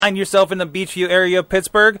Find yourself in the Beachview area of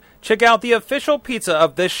Pittsburgh? Check out the official pizza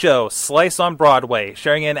of this show, Slice on Broadway,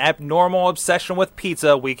 sharing an abnormal obsession with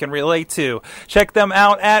pizza we can relate to. Check them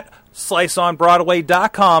out at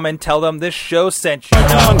sliceonbroadway.com and tell them this show sent you.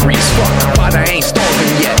 Hungry as fuck, but I ain't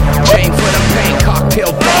starving yet. Chain for the pain,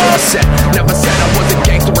 cocktail bar set. Never said I was a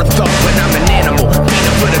gangster or thug, but I'm an animal.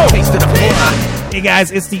 Peanut for the taste of the blood. Hey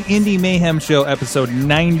guys, it's the Indy Mayhem Show, episode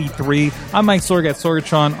 93. I'm Mike Sorg at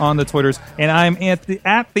Sorgatron on the Twitters, and I'm at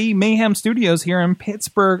the Mayhem Studios here in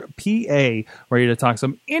Pittsburgh, PA, ready to talk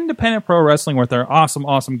some independent pro wrestling with our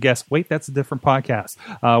awesome guests. Wait, that's a different podcast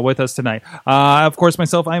with us tonight. Of course,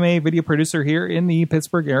 myself, I'm a video producer here in the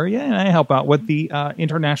Pittsburgh area, and I help out with the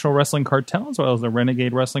International Wrestling Cartel, as well as the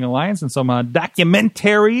Renegade Wrestling Alliance, and some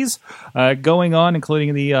documentaries going on,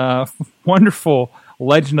 including the wonderful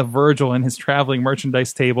Legend of Virgil and his traveling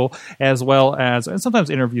merchandise table, as well as, and sometimes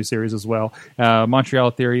interview series as well, Montreal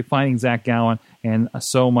Theory, Finding Zach Gowen, and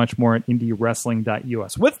so much more at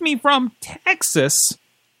IndieWrestling.us. With me from Texas,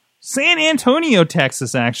 San Antonio,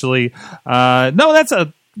 Texas, actually. No, that's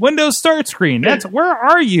a Windows start screen. Where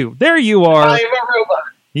are you? There you are. I am a robot.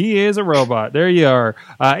 He is a robot. There you are.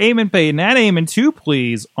 Eamon Paton, at Eamon2,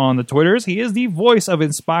 please, on the Twitters. He is the voice of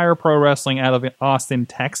Inspire Pro Wrestling out of Austin,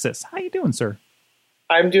 Texas. How you doing, sir?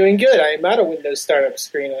 I'm doing good. I'm at a Windows startup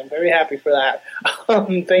screen, and I'm very happy for that.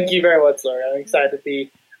 Thank you very much, Laura. I'm excited to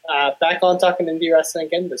be back on talking indie wrestling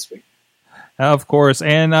again this week. Of course.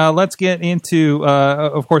 And let's get into,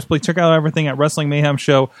 of course, please check out everything at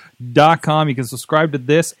WrestlingMayhemShow.com. You can subscribe to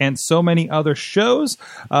this and so many other shows,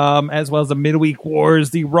 as well as the Midweek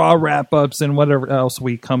Wars, the Raw wrap-ups, and whatever else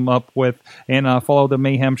we come up with. And follow the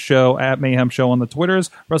Mayhem Show at Mayhem Show on the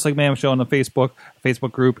Twitters, Wrestling Mayhem Show on the Facebook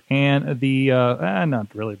group, and the, not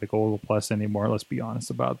really the Google Plus anymore, let's be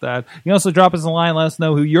honest about that. You can also drop us a line, let us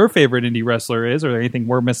know who your favorite indie wrestler is, or anything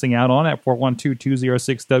we're missing out on at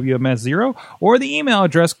 412-206-WMS0, or the email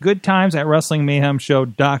address,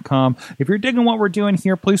 goodtimes@WrestlingMayhemShow.com. If you're digging what we're doing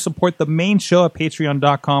here, please support the main show at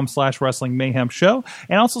patreon.com/WrestlingMayhemShow,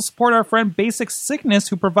 and also support our friend Basic Sickness,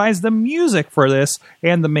 who provides the music for this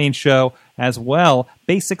and the main show as well.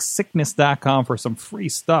 BasicSickness.com for some free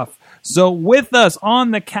stuff. So with us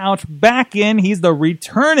on the couch, back in, he's the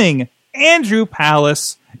returning Andrew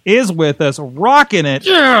Palace, is with us, rocking it.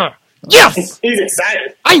 Yeah! Yes! He's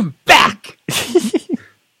excited. I'm back!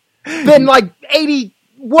 Been like 80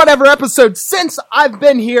 whatever episodes since I've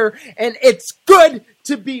been here, and it's good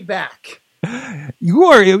to be back. You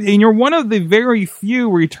are, and you're one of the very few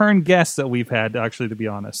return guests that we've had, actually, to be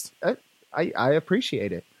honest. I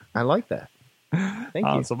appreciate it. I like that. Thank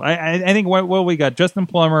awesome. you. I think what we got: Justin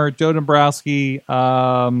Plummer, Joe Dombrowski,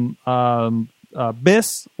 Biss.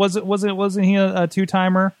 Wasn't he a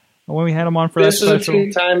two-timer when we had him on for Biss that is special? a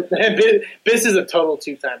two-time. Biss is a total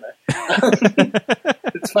two-timer.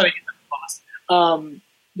 It's funny. Boss.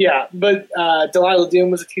 Yeah, but Delilah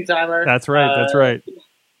Doom was a two-timer. That's right. That's right.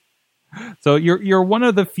 So you're one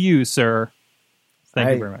of the few, sir.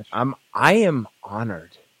 Thank you very much. I am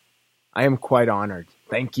honored. I am quite honored.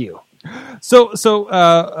 Thank you. So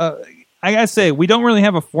I gotta say, we don't really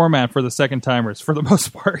have a format for the second timers for the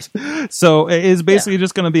most part. So it is basically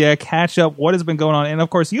just going to be a catch up. What has been going on, and of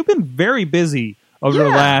course, you've been very busy over the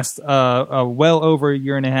last well over a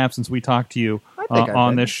year and a half since we talked to you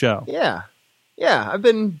on this show. Yeah. I've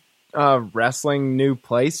been wrestling new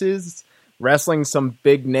places, wrestling some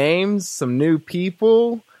big names, some new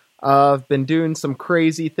people. I've been doing some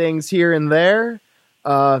crazy things here and there.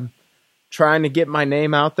 Trying to get my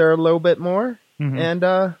name out there a little bit more, and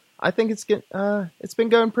I think it's been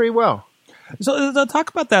going pretty well. So talk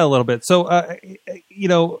about that a little bit. So I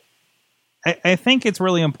think it's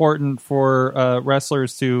really important for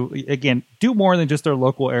wrestlers to, again, do more than just their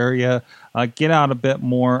local area, get out a bit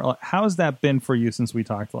more. How has that been for you since we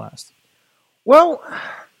talked last? Well,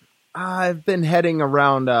 I've been heading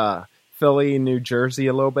around Philly, New Jersey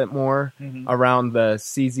a little bit more, around the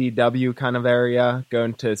CZW kind of area,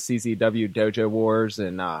 going to CZW Dojo Wars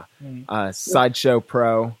and Sideshow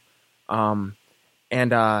Pro, and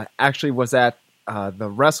actually was at the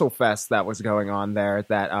WrestleFest that was going on there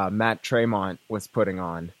that Matt Tremont was putting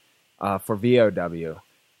on for VOW,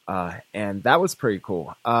 and that was pretty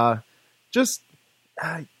cool. Just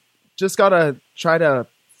gotta try to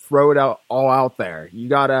throw it all out there. You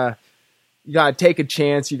gotta take a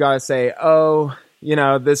chance. You got to say,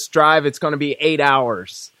 this drive, it's going to be 8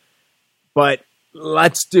 hours, but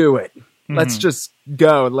let's do it. Let's just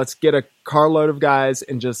go. Let's get a carload of guys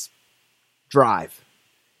and just drive.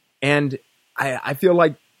 And I feel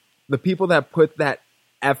like the people that put that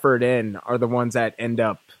effort in are the ones that end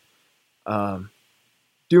up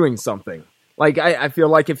doing something. Like, I feel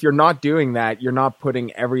like if you're not doing that, you're not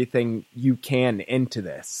putting everything you can into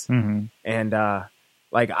this. Mm-hmm. And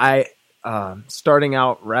starting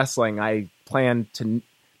out wrestling, I planned to,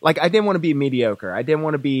 like, I didn't want to be mediocre. I didn't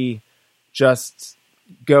want to be just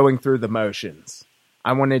going through the motions.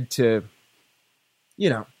 I wanted to,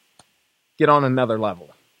 get on another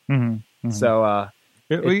level. Mm-hmm. Mm-hmm. So,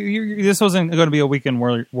 this wasn't going to be a weekend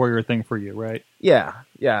warrior thing for you, right? Yeah.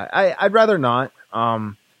 I'd rather not.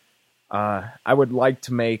 I would like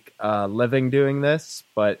to make a living doing this,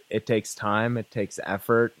 but it takes time. It takes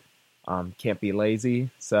effort. Can't be lazy.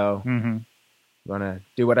 So I'm going to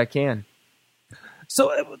do what I can.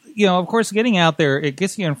 So, of course, getting out there, it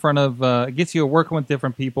gets you in front of, it gets you working with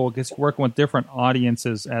different people, it gets you working with different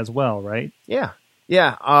audiences as well, right? Yeah.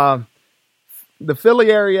 The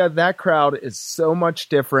Philly area, that crowd is so much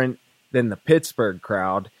different than the Pittsburgh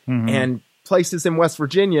crowd. Mm-hmm. And places in West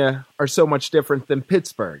Virginia are so much different than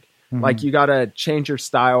Pittsburgh. Mm-hmm. Like, you got to change your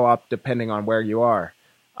style up depending on where you are.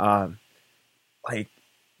 Like,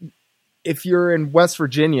 if you're in West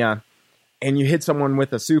Virginia and you hit someone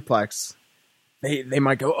with a suplex, they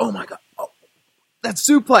might go, "Oh my God, that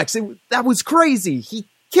suplex, that was crazy. He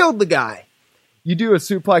killed the guy." You do a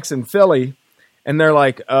suplex in Philly and they're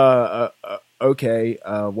like, okay,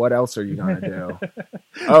 what else are you going to do?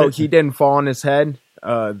 Oh, he didn't fall on his head?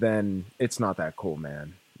 Then it's not that cool,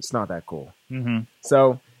 man. It's not that cool. Mm-hmm.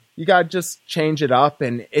 So you got to just change it up,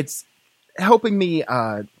 and it's helping me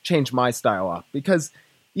change my style up, because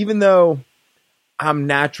even though I'm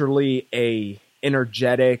naturally a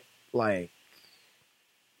energetic, like,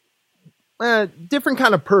 different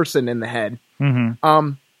kind of person in the head,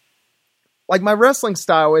 like, my wrestling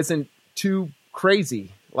style isn't too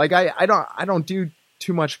crazy. Like, I don't do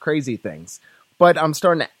too much crazy things, but I'm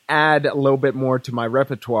starting to add a little bit more to my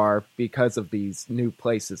repertoire because of these new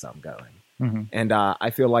places I'm going. Mm-hmm. And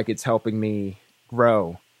I feel like it's helping me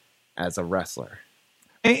grow as a wrestler.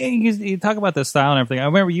 And you talk about the style and everything. I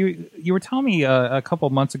remember you were telling me a couple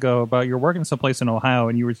of months ago about you're working someplace in Ohio,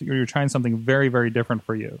 and you were trying something very, very different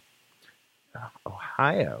for you.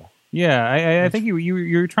 Ohio? Yeah, I think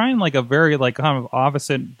you're trying like a very like kind of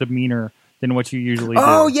opposite demeanor than what you usually do.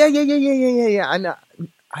 Oh, yeah. I know.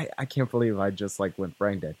 I can't believe I just like went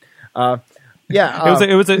brain dead. Yeah,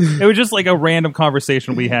 it was just like a random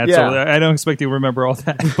conversation we had. Yeah. So I don't expect you to remember all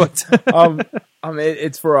that. But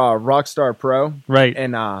it's for Rockstar Pro, right?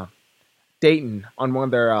 In Dayton on one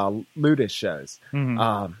of their Ludus shows.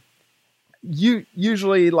 Mm-hmm. You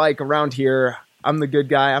usually, like, around here, I'm the good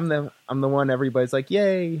guy. I'm the one everybody's like,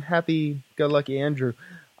 yay, happy go lucky Andrew.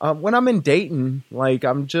 When I'm in Dayton, like,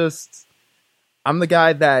 I'm the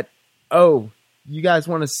guy that, oh, you guys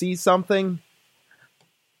want to see something?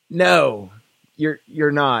 No,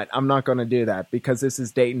 you're not. I'm not going to do that, because this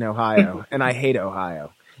is Dayton, Ohio, and I hate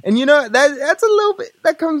Ohio. And that's a little bit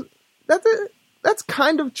that's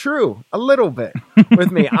kind of true a little bit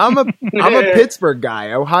with me. I'm a Pittsburgh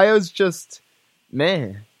guy. Ohio's just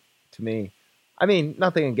meh to me. I mean,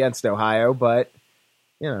 nothing against Ohio, but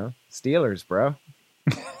Steelers, bro.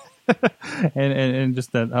 and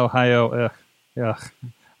just that Ohio, yeah.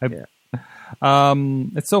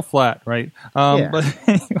 It's so flat, right? But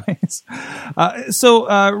anyways,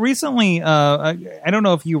 so recently, I don't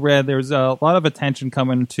know if you read, there's a lot of attention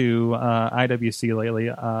coming to IWC lately.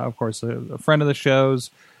 Of course, a friend of the show's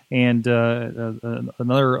and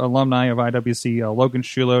another alumni of IWC, Logan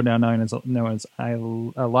Shulo, now known as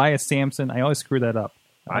Elias Sampson. I always screw that up.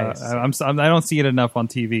 I don't see it enough on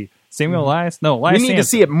TV. Samuel Elias? No, Elias Sampson. We need to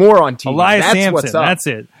see it more on TV. Elias Sampson, what's up. That's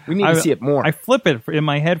it. We need to see it more. I flip it in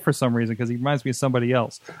my head for some reason because he reminds me of somebody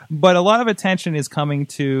else. But a lot of attention is coming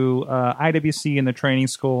to IWC in the training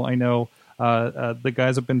school. I know the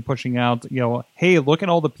guys have been pushing out, hey, look at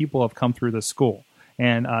all the people who have come through the school.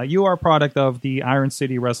 And you are a product of the Iron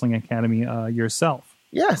City Wrestling Academy yourself.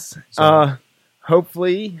 Yes. So.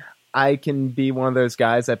 Hopefully I can be one of those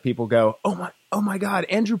guys that people go, oh my God,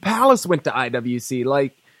 Andrew Palace went to IWC.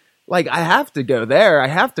 Like I have to go there. I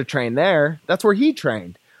have to train there. That's where he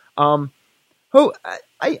trained. I'm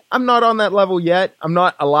not on that level yet. I'm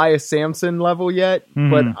not Elias Sampson level yet,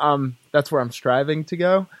 but that's where I'm striving to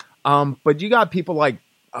go. But you got people like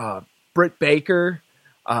Britt Baker.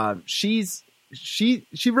 She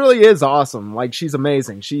really is awesome. Like, she's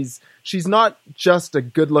amazing. She's not just a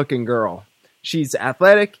good-looking girl. She's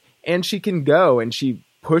athletic, and she can go, and she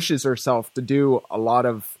pushes herself to do a lot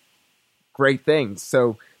of great things.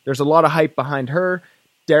 So there's a lot of hype behind her.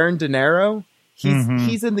 Darren De Niro,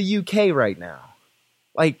 he's in the UK right now.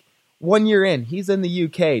 Like, 1 year in, he's in the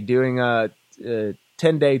UK doing a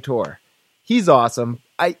 10-day tour. He's awesome.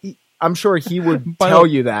 I'm sure he would tell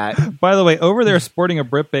you that. By the way, over there sporting a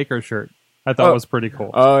Britt Baker shirt. I thought was pretty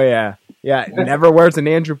cool. Oh yeah, never wears an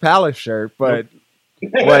Andrew Palace shirt, but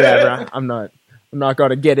whatever. I'm not going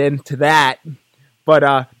to get into that.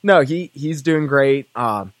 But no, he's doing great.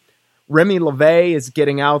 Remy LeVay is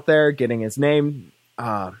getting out there, getting his name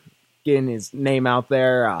out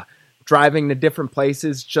there, driving to different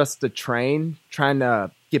places just to train, trying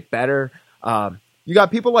to get better. You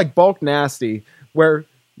got people like Bulk Nasty, where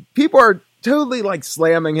people are totally like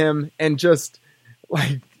slamming him and just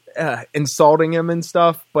like insulting him and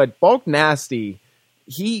stuff. But Bulk Nasty,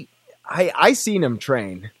 I seen him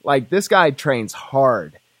train. Like, this guy trains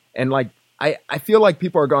hard, and like I feel like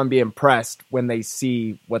people are going to be impressed when they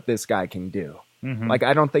see what this guy can do. Mm-hmm. Like,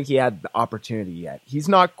 I don't think he had the opportunity yet. He's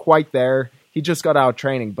not quite there. He just got out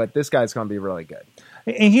training, but this guy's going to be really good.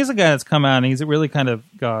 And he's a guy that's come out and he's really kind of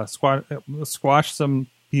squashed some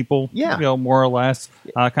people, more or less.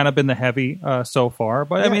 Kind of been the heavy so far.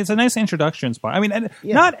 But, I mean, it's a nice introduction spot. I mean,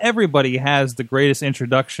 not everybody has the greatest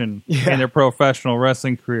introduction in their professional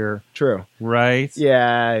wrestling career. True. Right?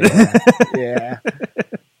 Yeah.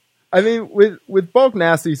 I mean, with Bulk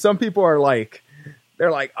Nasty, some people are like, they're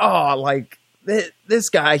like, oh, like, this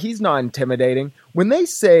guy, he's not intimidating. When they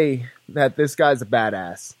say that this guy's a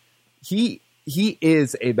badass, he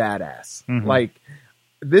is a badass. Mm-hmm. Like,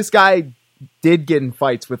 this guy did get in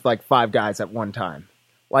fights with like 5 guys at one time.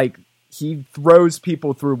 Like, he throws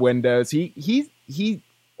people through windows. He's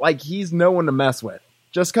no one to mess with.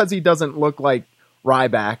 Just because he doesn't look like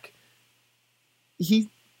Ryback, he's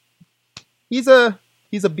a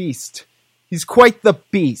beast. He's quite the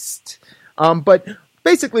beast. But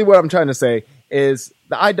basically what I'm trying to say is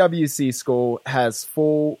the IWC school has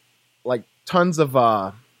full, like, tons of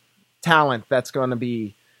talent that's going to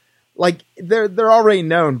be, like, they're already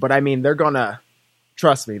known, but I mean, they're going to,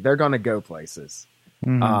 trust me, they're going to go places.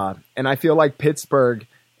 Mm-hmm. And I feel like Pittsburgh,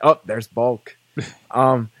 there's Bulk.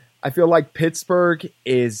 I feel like Pittsburgh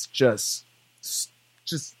is just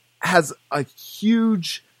has a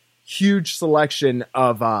huge selection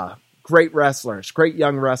of great wrestlers, great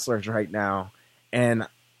young wrestlers right now. And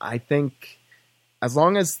I think as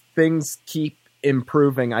long as things keep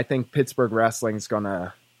improving, I think Pittsburgh wrestling is going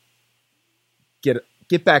to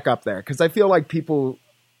get back up there. Because I feel like people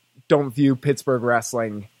don't view Pittsburgh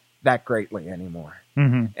wrestling that greatly anymore.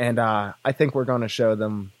 Mm-hmm. And I think we're going to show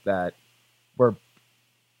them that we're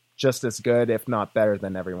just as good, if not better,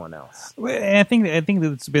 than everyone else. I think that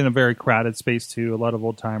it's been a very crowded space too. A lot of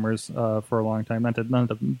old timers for a long time. Not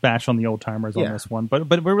to bash on the old timers on this one, but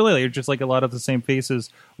really, it's just like a lot of the same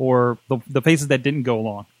faces, or the faces that didn't go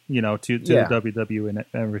along, to the WWE and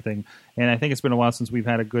everything. And I think it's been a while since we've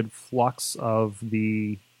had a good flux of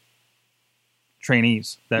the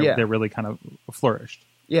trainees that really kind of flourished.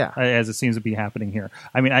 Yeah, as it seems to be happening here.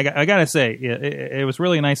 I mean, I gotta say, it was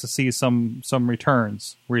really nice to see some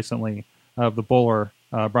returns recently of the bowler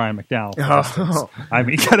Brian McDowell. Oh. I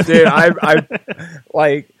mean, dude, I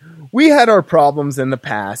like, we had our problems in the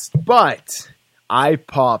past, but I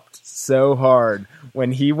popped so hard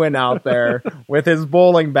when he went out there with his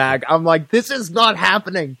bowling bag. I'm like, this is not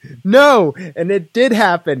happening. No, and it did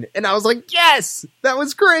happen, and I was like, yes, that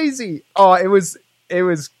was crazy. Oh, it was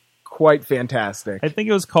quite fantastic. I think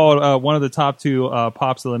it was called one of the top 2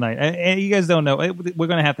 pops of the night. And you guys don't know, we're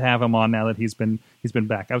going to have him on now that he's been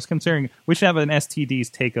back. I was considering we should have an STDs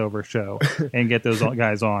takeover show and get those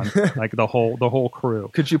guys on, like the whole crew.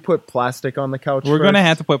 Could you put plastic on the couch? We're going to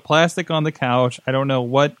have to put plastic on the couch. I don't know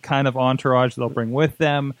what kind of entourage they'll bring with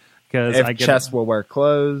them. If Chess will wear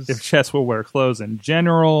clothes. If Chess will wear clothes in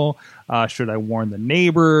general. Should I warn the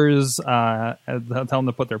neighbors? Tell them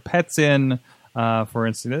to put their pets in. For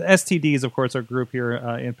instance, STDs, of course, our group here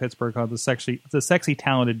in Pittsburgh called the Sexy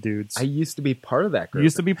Talented Dudes. I used to be part of that group.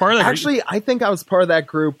 Actually, I think I was part of that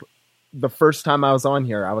group the first time I was on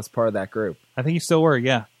here. I was part of that group. I think you still were.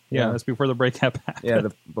 Yeah. That's before the breakup happened. Yeah,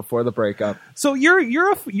 before the breakup. So you're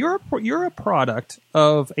a product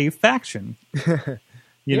of a faction.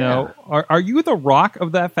 You know, are you the Rock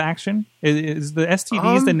of that faction? Is the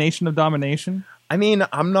STDs the Nation of Domination? I mean,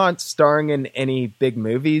 I'm not starring in any big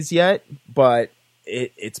movies yet, but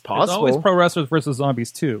it's possible. It's always Pro Wrestlers versus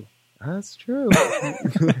Zombies too. That's true.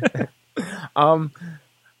 I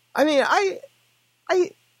mean,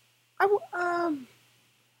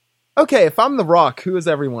 okay, if I'm The Rock, who is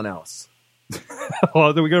everyone else? Well,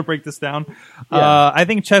 are we going to break this down? Yeah. I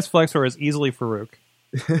think Chess Flexor is easily Farouk.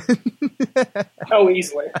 Oh,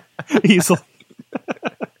 easily. Easily.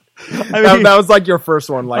 I mean, that was like your first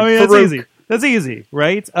one. Like, I mean, that's easy. That's easy,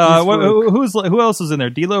 right? Who else is in there?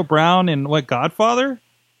 D'Lo Brown and what, Godfather?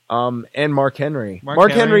 And Mark Henry.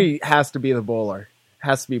 Mark Henry has to be the bowler.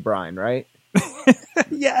 Has to be Brian, right?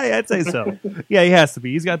 Yeah, I'd say so. Yeah, he has to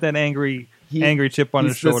be. He's got that angry chip on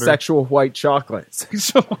his shoulder. The sexual white chocolate.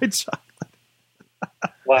 Sexual white chocolate.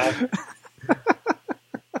 Wow.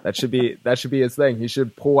 That should be his thing. He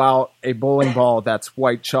should pull out a bowling ball that's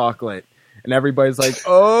white chocolate, and everybody's like,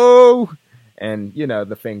 "Oh!" And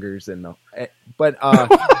the fingers and but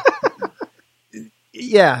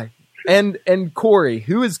yeah. And Corey,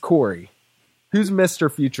 who is Corey? Who's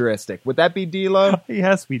Mr. Futuristic? Would that be D-Lo? He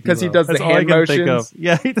has to be D-Lo. Because he does That's the all I hand can think motions. of.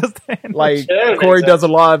 Yeah, he does the hand Like Yeah, Corey makes does a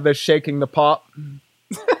lot of the shaking the pop, throwing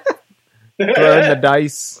the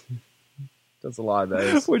dice. Does a lot of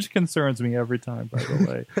those. which concerns me every time, by the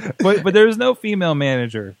way. But there's no female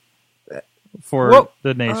manager for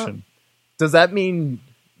the nation. Does that mean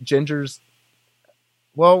Ginger's?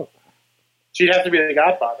 Well, She'd have to be the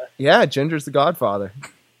Godfather. yeah, Ginger's the Godfather.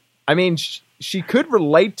 I mean, she could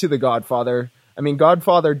relate to the Godfather. I mean,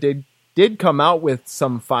 Godfather did come out with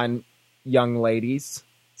some fine young ladies,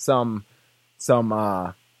 some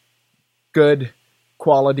good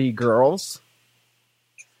quality girls,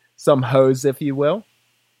 some hoes, if you will.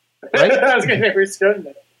 Right? I was going to we're skirting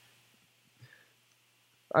it.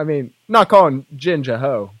 I mean, not calling Ginger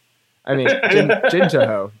hoe. I mean, Ginger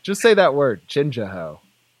hoe. Just say that word, Ginger hoe.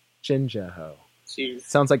 Ginger hoe. Jeez.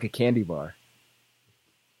 Sounds like a candy bar.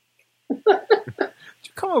 Did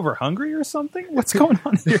you come over hungry or something? What's going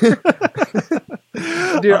on here?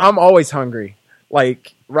 Dude, I'm always hungry.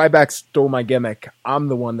 Like, Ryback stole my gimmick. I'm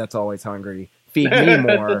the one that's always hungry. Feed me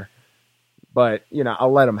more. But,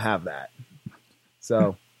 I'll let him have that.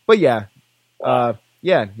 So, but yeah.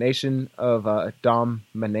 Nation of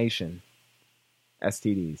Domination.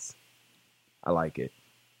 STDs. I like it.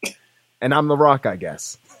 And I'm The Rock, I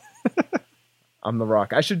guess. I'm The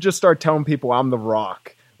Rock. I should just start telling people I'm The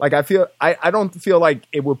Rock. Like, I don't feel like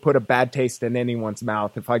it would put a bad taste in anyone's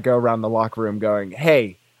mouth if I go around the locker room going,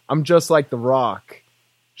 hey, I'm just like The Rock.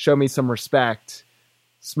 Show me some respect.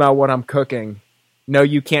 Smell what I'm cooking. No,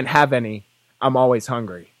 you can't have any. I'm always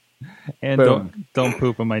hungry. And Boom. don't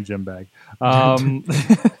poop in my gym bag. I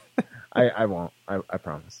won't. I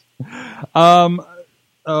promise.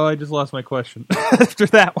 Oh, I just lost my question after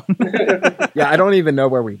that one. Yeah, I don't even know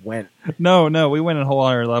where we went. No, we went a whole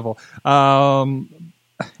other level. I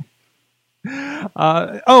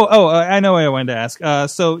know what I wanted to ask.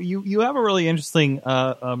 So you have a really interesting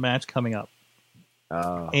match coming up.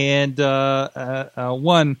 And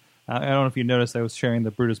one, I don't know if you noticed, I was sharing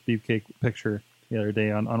the Brutus Beefcake picture the other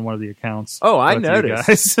day on one of the accounts. Oh, I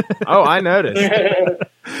noticed. I noticed.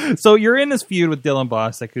 So you're in this feud with Dylan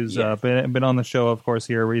Bostic, who's been on the show, of course,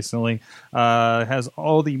 here recently. Has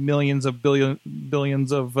all the billions of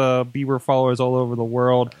Bieber followers all over the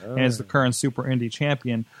world, and is the current Super Indie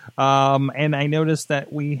champion. And I noticed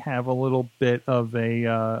that we have a little bit of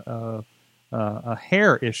a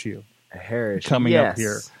hair issue. A hair issue coming up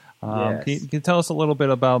here. Can you tell us a little bit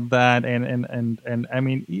about that? And I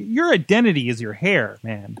mean, your identity is your hair,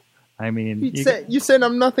 man. I mean, you said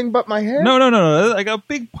I'm nothing but my hair. No. Like a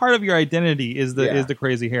big part of your identity is the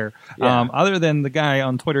crazy hair. Yeah. Other than the guy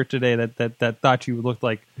on Twitter today that thought you looked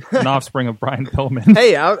like an offspring of Brian Pillman.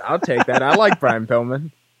 Hey, I'll take that. I like Brian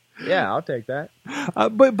Pillman. Yeah, I'll take that.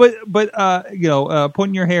 But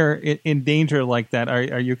putting your hair in danger like that,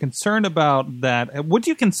 are you concerned about that? Would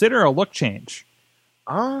you consider a look change?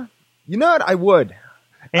 You know what? I would.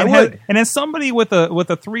 And I would. And as somebody with a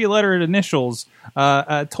 3-lettered initials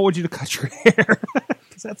told you to cut your hair,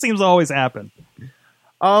 because that seems to always happen.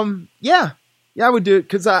 Yeah, I would do it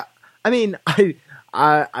because I don't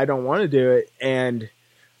want to do it, and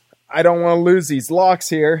I don't want to lose these locks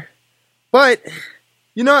here. But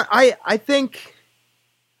you know, I think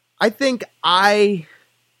I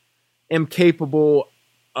am capable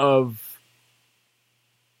of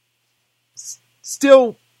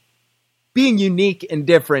still being unique and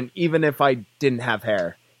different, even if I didn't have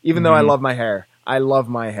hair. Even though I love my hair. I love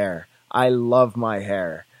my hair. I love my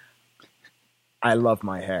hair. I love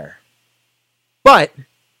my hair. But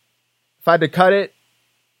if I had to cut it,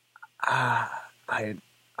 I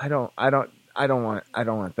don't want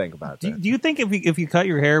to think about that. Do you think if you cut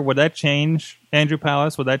your hair, would that change Andrew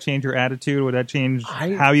Palace? Would that change your attitude? Would that change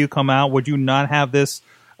how you come out? Would you not have this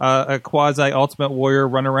a quasi Ultimate Warrior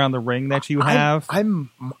run around the ring that you have? I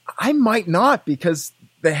might not, because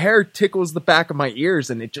the hair tickles the back of my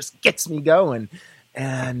ears and it just gets me going.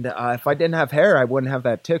 And if I didn't have hair, I wouldn't have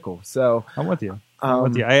that tickle. So I'm with you. I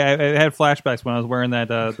had flashbacks when I was wearing that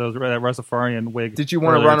Rastafarian wig. Did you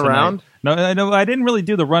want to run around? No, I didn't really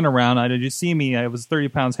do the run around. Did you see me? I was 30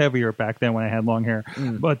 pounds heavier back then when I had long hair.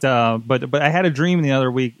 But I had a dream the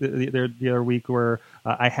other week where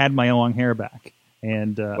I had my long hair back.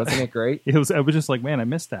 And wasn't it great? It was just like, man, I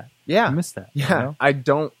missed that. Yeah. I missed that. Yeah. You know? I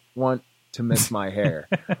don't want to miss my hair.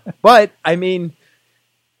 But, I mean,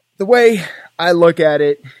 the way I look at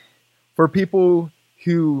it, for people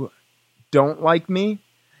who don't like me,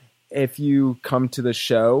 if you come to the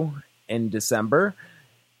show in December,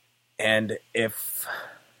 and if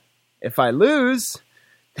I lose,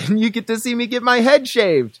 then you get to see me get my head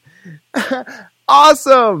shaved.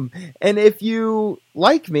 Awesome! And if you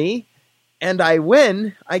like me and I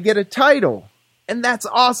win, I get a title. And that's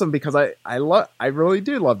awesome because I really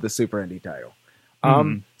do love the Super Indy title.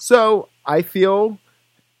 So I feel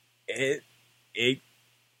it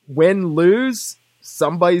win, lose,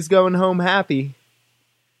 somebody's going home happy.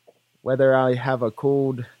 Whether I have a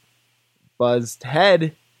cold, buzzed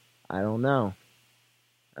head, I don't know.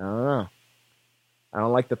 I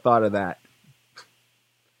don't like the thought of that.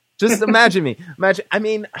 Just imagine me. I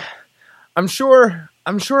mean, I'm sure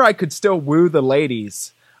I could still woo the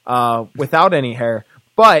ladies without any hair,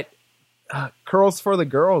 but curls for the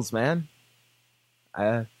girls, man.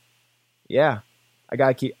 Yeah, I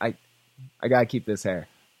gotta keep this hair.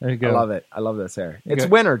 There you go. I love it. I love this hair. It's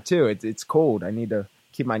winter too. It's cold. I need to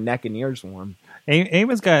keep my neck and ears warm.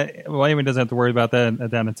 Eamon doesn't have to worry about that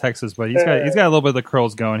down in Texas, but he's got a little bit of the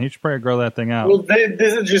curls going. He should probably grow that thing out. Well,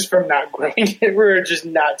 this is just from not growing it. We're just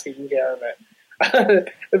not taking care of it.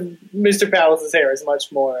 Mr. Palace's hair is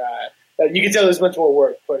much more. You can tell there's much more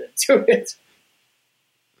work put into it,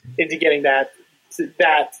 into getting that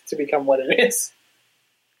to become what it is.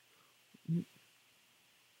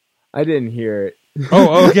 I didn't hear it.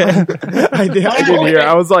 Oh, okay. I didn't hear it.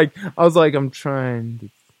 I was like, I'm trying to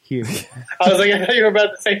hear. I was like, I thought you were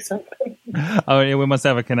about to say something. Oh, yeah, we must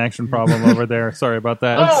have a connection problem over there. Sorry about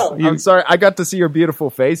that. I'm sorry. I got to see your beautiful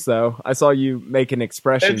face, though. I saw you making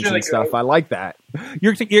expressions really and stuff. great. I like that.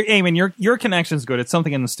 Eamon, your connection's good. It's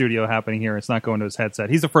something in the studio happening here. It's not going to his headset.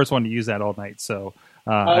 He's the first one to use that all night. So,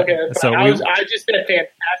 okay. So I just said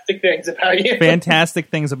fantastic things about you. Fantastic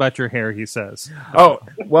things about your hair, he says. Oh,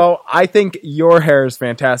 well, I think your hair is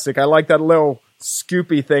fantastic. I like that little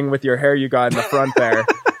scoopy thing with your hair you got in the front there.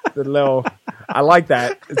 I like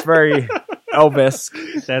that. It's very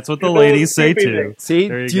Elvis. That's what the ladies say too. See,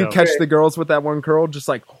 do you catch the girls with that one curl? Just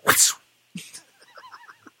like,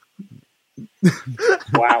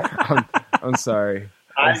 wow. I'm sorry.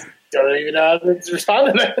 I don't even know how to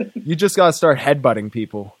respond to that. You just gotta start headbutting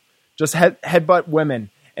people. Just headbutt women,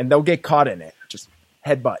 and they'll get caught in it. Just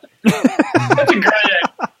headbutt. That's a great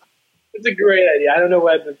idea. It's a great idea. I don't know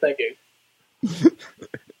what I've been thinking.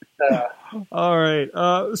 All right.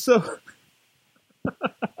 So,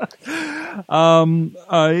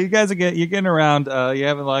 you guys you're getting around. You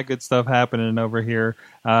have a lot of good stuff happening over here.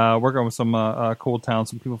 Working with some cool talent,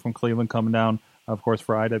 some people from Cleveland coming down, of course,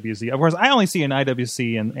 for IWC. Of course, I only see an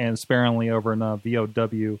IWC and sparingly over in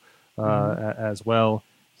VOW as well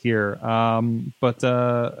here. But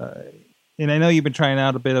and I know you've been trying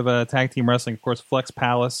out a bit of a tag team wrestling. Of course, Flex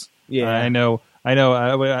Palace. Yeah, I know.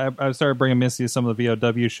 I started bringing Missy to some of the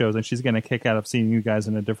VOW shows, and she's getting a kick out of seeing you guys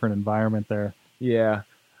in a different environment there. Yeah.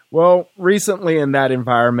 Well, recently in that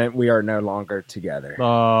environment, we are no longer together.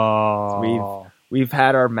 Oh. We've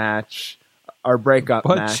had our match, our breakup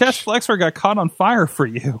match. But Chess Flexor got caught on fire for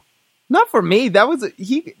you. Not for me. That was a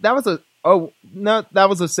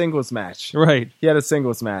singles match. Right. He had a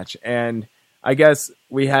singles match, and I guess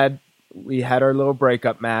we had our little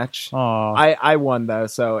breakup match. Aww. I won though,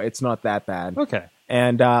 so it's not that bad. Okay.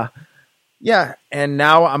 And and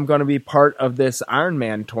now I'm going to be part of this Iron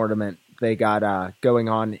Man tournament they got going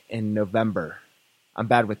on in November. I'm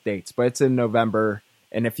bad with dates, but it's in November,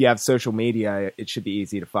 and if you have social media, it should be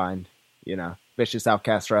easy to find. You know, Vicious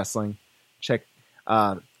Outcast Wrestling. Check.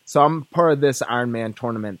 So I'm part of this Iron Man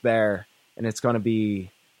tournament there, and it's going to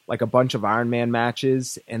be like a bunch of Iron Man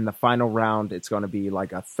matches. In the final round, it's going to be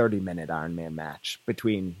like a 30-minute Iron Man match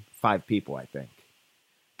between 5 people, I think.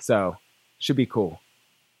 So, should be cool.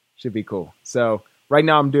 So, right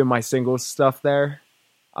now I'm doing my singles stuff there.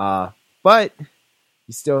 But,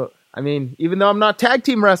 you still, I mean, even though I'm not tag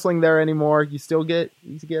team wrestling there anymore, you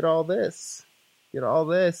get all this.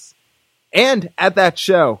 And at that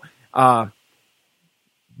show,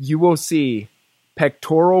 you will see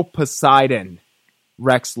Pectoral Poseidon,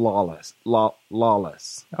 Rex Lawless.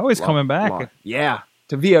 Always coming back. Yeah,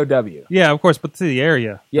 to VOW. Yeah, of course, but to the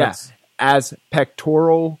area. Yes, as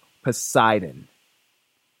Pectoral Poseidon.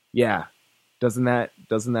 Yeah, doesn't that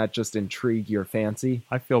just intrigue your fancy?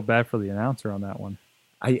 I feel bad for the announcer on that one.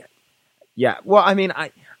 Well, I mean,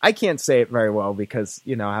 I can't say it very well because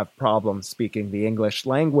I have problems speaking the English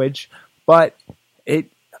language, but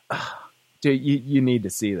dude, you need to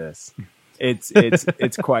see this.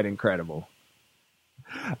 It's quite incredible.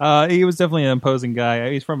 He was definitely an imposing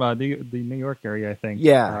guy. He's from the New York area, I think.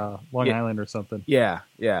 Yeah. Long Island or something. Yeah.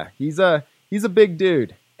 He's a big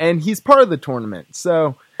dude, and he's part of the tournament.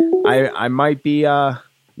 So I might be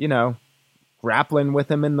grappling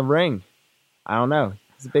with him in the ring. I don't know.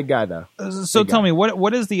 He's a big guy though. So tell me,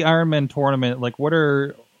 what is the Ironman tournament like?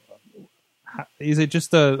 Is it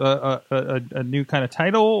just a new kind of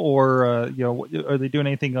title, or are they doing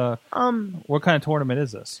anything? What kind of tournament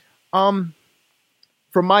is this? From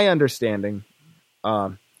my understanding,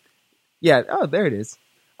 there it is.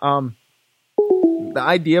 The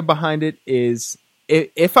idea behind it is,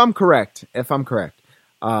 if I'm correct,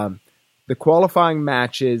 the qualifying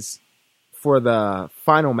matches for the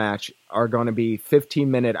final match are going to be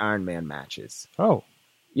 15-minute Ironman matches. Oh,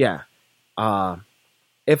 yeah.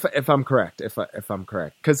 If I'm correct,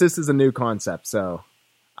 because this is a new concept, so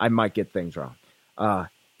I might get things wrong.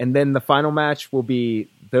 And then the final match will be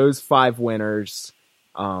those 5 winners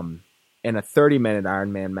in a 30-minute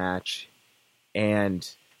Ironman match, and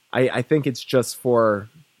I think it's just for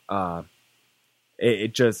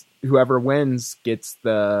it just whoever wins is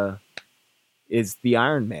the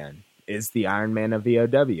Ironman of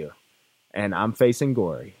VOW, and I'm facing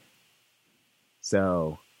Gory,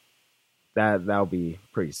 so that'll be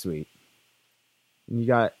pretty sweet. And you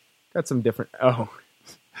got some different. Oh,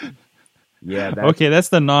 yeah. That's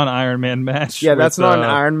the non-Ironman match. Yeah, that's not an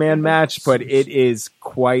Ironman match, but it is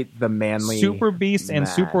quite the manly Super Beast match. And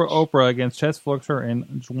Super Oprah against Chess Fluxer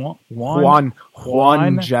and Juan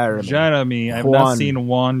Jeremy. I've not seen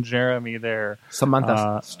Juan Jeremy there.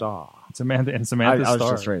 Samantha Starr. Samantha I Starr. was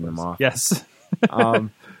just reading them off. Yes.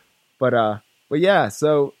 But yeah.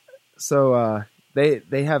 So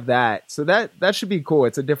they have that. So that should be cool.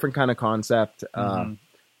 It's a different kind of concept.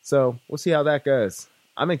 So we'll see how that goes.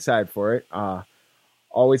 I'm excited for it.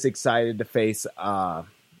 Always excited to face a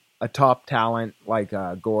top talent like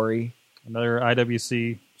Gory. Another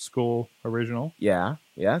IWC school original. Yeah.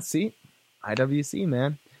 See, IWC,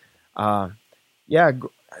 man. Yeah.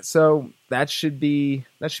 So that should be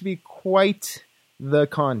quite the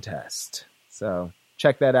contest. So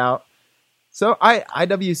check that out. So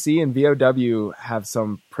IWC and VOW have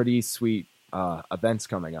some pretty sweet events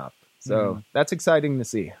coming up. So that's exciting to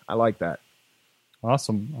see. I like that.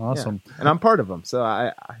 Awesome. Yeah. And I'm part of them,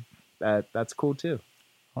 so that's cool too.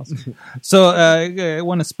 Awesome. So I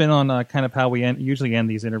want to spin on kind of how we usually end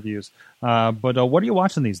these interviews. But what are you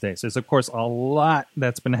watching these days? There's, of course, a lot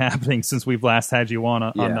that's been happening since we've last had you on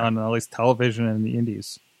at least television and the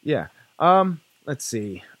indies. Yeah. Let's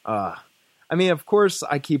see. I mean, of course,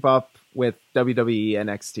 I keep up with WWE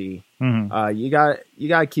NXT. You got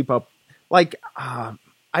to keep up. Like,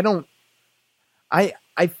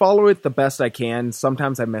 I follow it the best I can.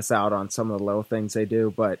 Sometimes I miss out on some of the little things they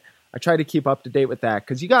do, but I try to keep up to date with that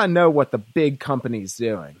because you got to know what the big company's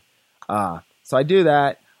doing. So I do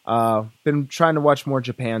that. Been trying to watch more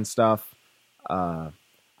Japan stuff. I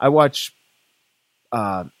watch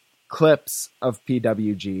clips of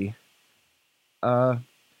PWG.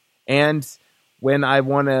 And when I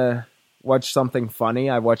want to watch something funny,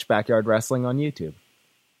 I watch Backyard Wrestling on YouTube.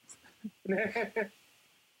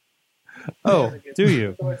 Oh, do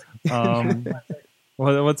you? What's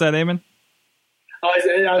that, Eamon?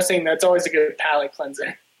 I was saying that's always a good palate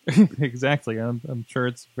cleanser. Exactly. I'm sure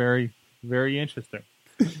it's very, very interesting.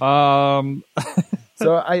 So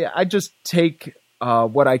I just take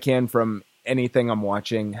what I can from anything I'm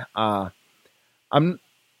watching. I'm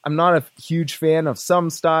not a huge fan of some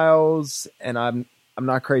styles, and I'm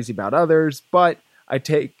not crazy about others, but I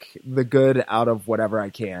take the good out of whatever I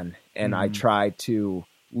can, and I try to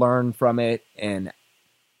learn from it and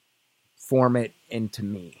form it into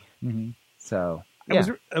me. So yeah.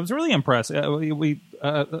 I was really impressed.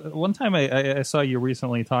 One time I saw you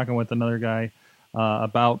recently talking with another guy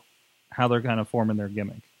about how they're kind of forming their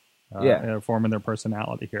gimmick. Forming their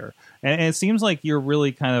personality here, and it seems like you're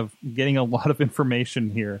really kind of getting a lot of information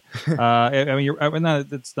here. I mean,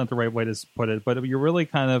 it's not the right way to put it, but you're really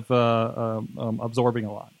kind of absorbing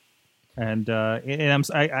a lot. And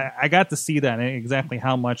I got to see that and exactly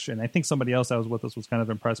how much, and I think somebody else that was with us was kind of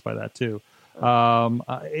impressed by that too.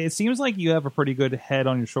 It seems like you have a pretty good head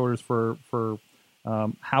on your shoulders for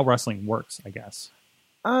how wrestling works, I guess.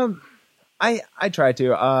 I try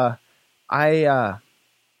to.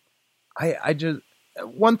 I just,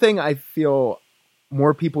 one thing I feel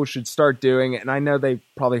more people should start doing, and I know they've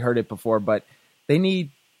probably heard it before, but they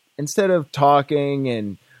need, instead of talking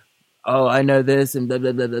and, oh, I know this and blah,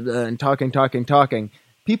 blah, blah, blah, blah, and talking,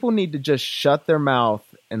 people need to just shut their mouth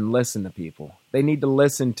and listen to people. They need to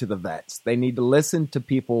listen to the vets. They need to listen to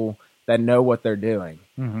people that know what they're doing.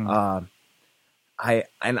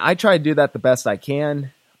 I try to do that the best I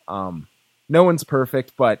can. No one's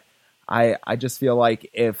perfect, but I just feel like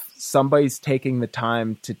if somebody's taking the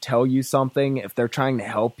time to tell you something, if they're trying to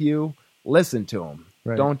help you, listen to them.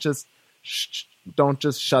 Right. Don't just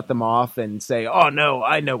shut them off and say, "Oh no,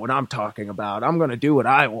 I know what I'm talking about. I'm going to do what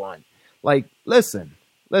I want." Like, listen.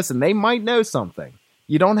 They might know something.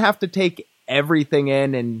 You don't have to take everything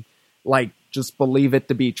in and like just believe it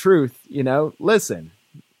to be truth. Listen.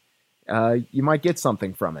 You might get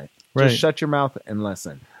something from it. Right. Just shut your mouth and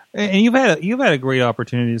listen. And you've had a great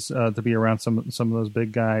opportunities to be around some of those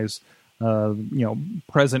big guys,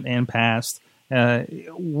 present and past.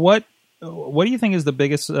 What do you think is the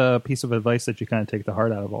biggest piece of advice that you kind of take the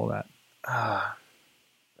heart out of all that?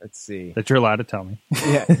 Let's see. That you're allowed to tell me.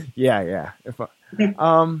 Yeah.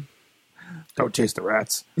 Don't chase the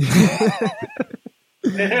rats.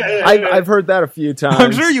 I've heard that a few times.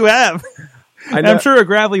 I'm sure you have. And I'm sure a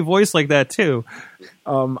gravelly voice like that too.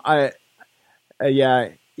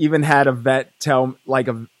 Even had a vet tell like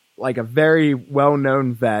a very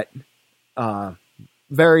well-known vet,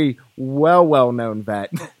 very well-known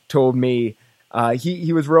vet told me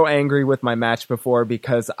he was real angry with my match before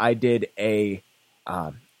because I did a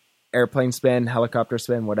airplane spin, helicopter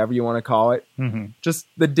spin, whatever you want to call it. Mm-hmm. Just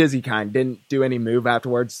the dizzy kind. Didn't do any move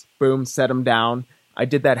afterwards. Boom, set him down. I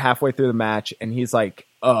did that halfway through the match, and he's like,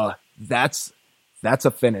 that's a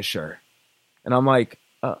finisher. And I'm like,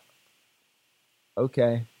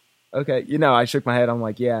 okay. I shook my head. I'm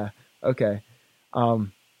like, yeah, okay.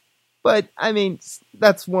 But I mean,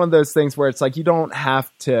 that's one of those things where it's like, you don't have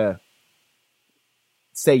to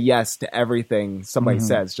say yes to everything somebody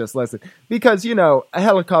says. Just listen, because, a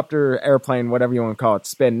helicopter, airplane, whatever you want to call it,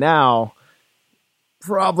 spin now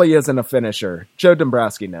probably isn't a finisher. Joe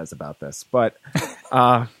Dombrowski knows about this, but,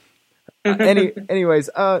 anyways,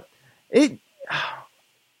 it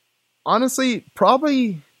honestly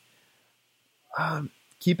probably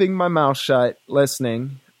keeping my mouth shut,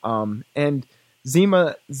 listening, and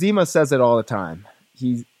Zima says it all the time.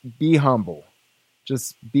 Be humble,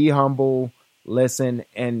 just be humble, listen.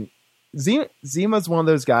 And Zima's one of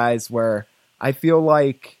those guys where I feel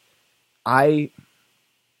like I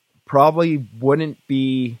probably wouldn't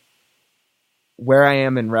be where I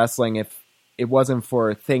am in wrestling if it wasn't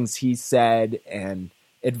for things he said and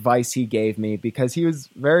advice he gave me, because he was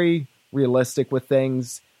very realistic with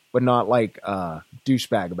things, but not like a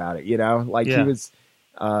douchebag about it, He was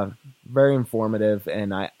very informative,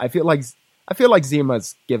 and I feel like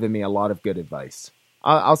Zima's given me a lot of good advice.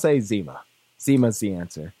 I'll say Zima. Zima's the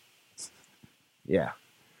answer. Yeah.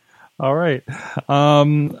 All right.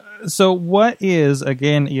 So what is,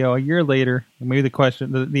 again, a year later, maybe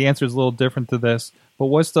the answer is a little different to this, but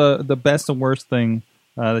what's the best and worst thing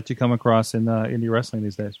that you come across in indie wrestling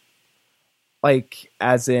these days? Like,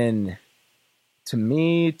 as in, to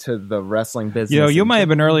me, to the wrestling business. You might have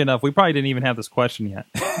been early enough. We probably didn't even have this question yet.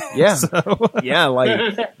 Yeah. Yeah,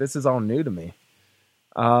 like, this is all new to me.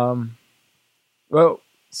 Well,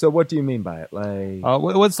 so what do you mean by it? Like,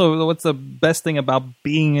 what's the best thing about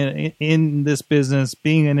being in this business,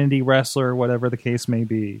 being an indie wrestler, whatever the case may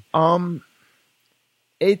be?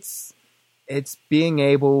 It's being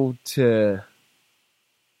able to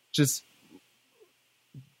just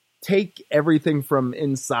take everything from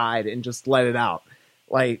inside and just let it out.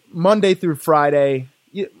 Like Monday through Friday,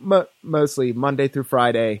 mostly Monday through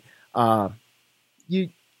Friday. I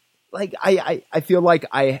feel like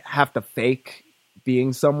I have to fake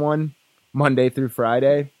being someone Monday through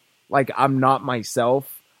Friday. Like, I'm not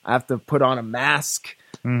myself. I have to put on a mask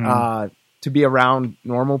to be around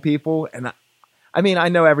normal people. And I mean, I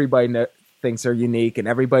know everybody thinks they're unique, and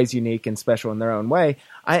everybody's unique and special in their own way.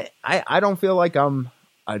 I don't feel like I'm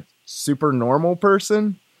a super normal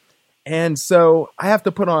person. And so I have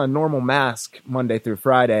to put on a normal mask Monday through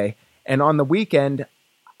Friday. And on the weekend,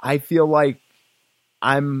 I feel like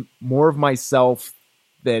I'm more of myself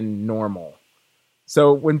than normal.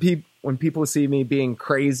 So when people see me being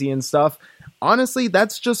crazy and stuff, honestly,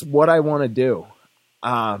 that's just what I want to do.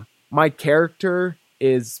 My character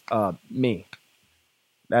is me.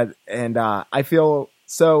 I feel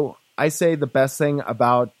so. I say the best thing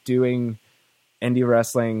about doing indie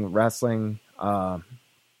wrestling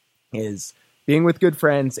is being with good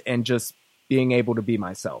friends and just being able to be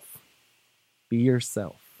myself. Be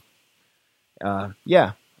yourself.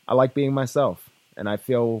 Yeah, I like being myself, and I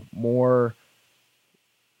feel more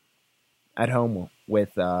at home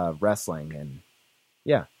with wrestling, and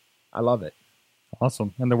yeah, I love it.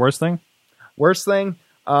 Awesome. And the worst thing? Worst thing,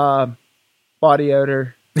 body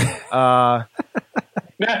odor,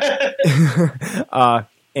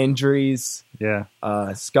 injuries, yeah,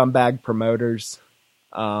 scumbag promoters,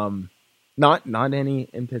 not Not any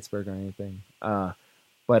in Pittsburgh or anything.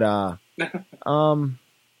 But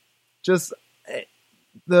just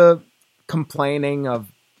the complaining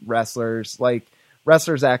of wrestlers. Like,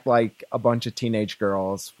 wrestlers act like a bunch of teenage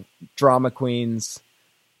girls, drama queens.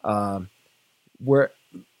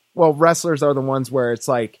 Wrestlers are the ones where it's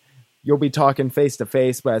like, you'll be talking face to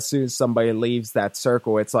face, but as soon as somebody leaves that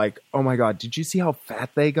circle, it's like, oh my God, did you see how fat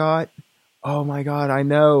they got? Oh my God, I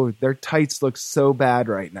know. Their tights look so bad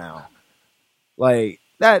right now. Like,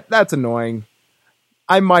 that's annoying.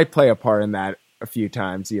 I might play a part in that a few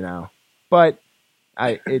times, but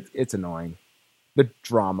it's annoying. The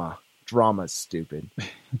drama's stupid.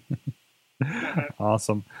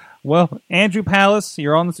 Awesome. Well, Andrew Palace,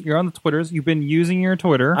 you're on the Twitters. You've been using your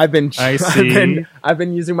Twitter. I've been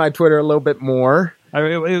using my Twitter a little bit more.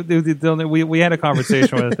 We had a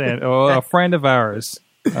conversation with a friend of ours.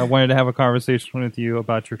 I wanted to have a conversation with you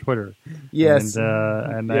about your Twitter. Yes,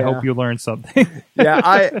 and I hope you learned something.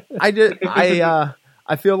 Yeah, I did. I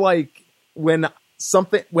feel like when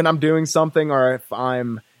I'm doing something, or if I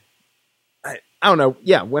don't know.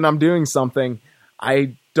 Yeah, when I'm doing something,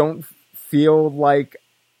 I don't feel like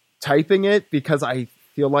typing it because I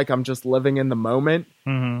feel like I'm just living in the moment.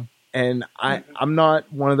 Mm-hmm. And I'm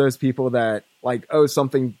not one of those people that like, oh,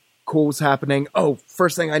 something cool's happening. Oh,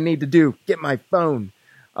 first thing I need to do, get my phone.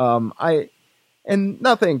 And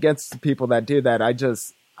nothing against the people that do that. I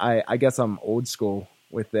guess I'm old school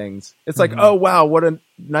with things. It's like, oh, wow, what a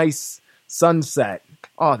nice sunset.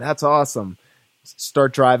 Oh, that's awesome.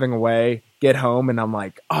 Start driving away, get home, and I'm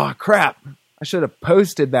like, oh, crap. I should have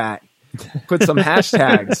posted that. Put some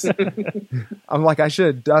hashtags. I'm like, I should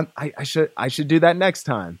have done. I should do that next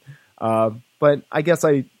time. But I guess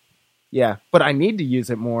but I need to use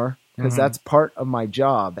it more because that's part of my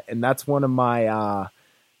job, and that's one of my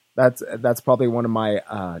that's probably one of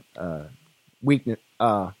my weaknesses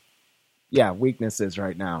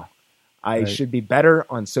right now. I should be better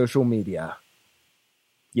on social media.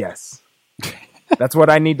 Yes, that's what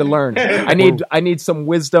I need to learn. I need some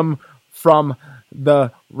wisdom from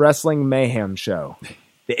the Wrestling Mayhem show,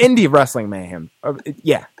 the Indy Wrestling Mayhem.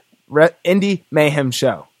 Indy Mayhem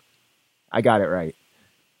show. I got it right.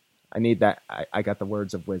 I need that. I got the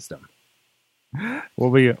words of wisdom.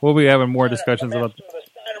 We'll be having more discussions about.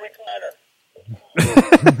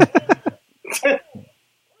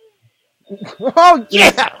 Oh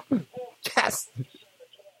yeah, yes.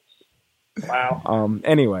 Wow.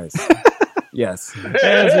 Anyways, yes.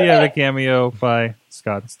 As we have a cameo by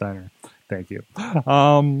Scott Steiner. Thank you.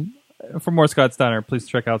 For more Scott Steiner, please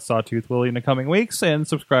check out Sawtooth Willie in the coming weeks and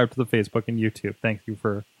subscribe to the Facebook and YouTube. Thank you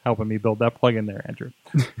for helping me build that plug in there, Andrew.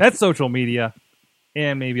 That's social media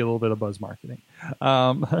and maybe a little bit of buzz marketing.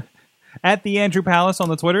 At the Andrew Palace on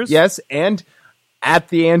the Twitters. Yes, and at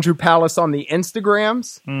the Andrew Palace on the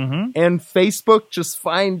Instagrams and Facebook. Just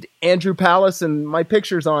find Andrew Palace and my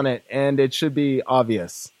picture's on it, and it should be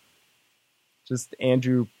obvious. Just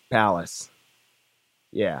Andrew Palace.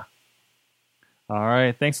 Yeah. All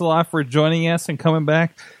right. Thanks a lot for joining us and coming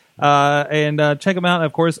back. And check him out,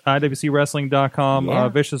 of course, IWCWrestling.com,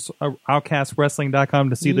 ViciousOutcastWrestling.com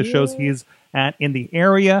to see the shows he's at in the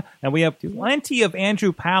area. And we have plenty of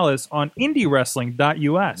Andrew Palace on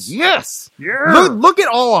IndieWrestling.us. Yes! Yeah. Look it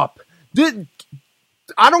all up.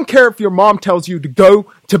 I don't care if your mom tells you to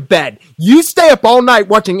go to bed. You stay up all night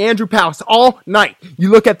watching Andrew Palace all night.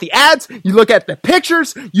 You look at the ads, you look at the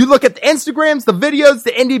pictures, you look at the Instagrams, the videos,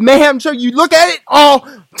 the Indie Mayhem show. You look at it all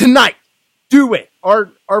tonight. Do it.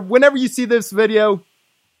 Or whenever you see this video,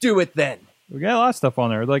 do it then. We got a lot of stuff on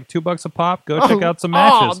there. Like $2 a pop. Go check out some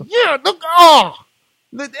matches. Oh, yeah.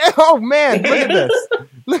 Oh, man. Look at this.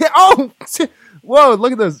 Whoa,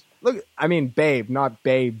 look at those. Babe, not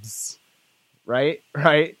babes. Right?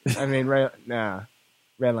 I mean,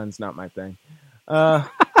 Redland's not my thing. Yeah.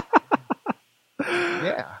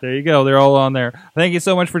 There you go. They're all on there. Thank you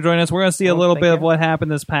so much for joining us. We're going to see a little bit of what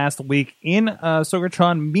happened this past week in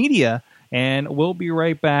Sorgatron Media, and we'll be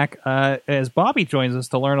right back as Bobby joins us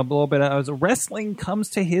to learn a little bit as wrestling comes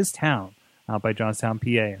to his town out by Johnstown,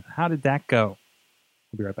 PA. How did that go?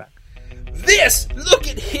 We'll be right back. Look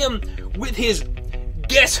at him with his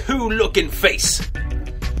guess who looking face.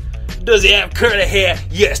 Does he have curly hair?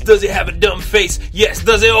 Yes. Does he have a dumb face? Yes.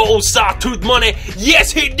 Does he old sawtooth money? Yes,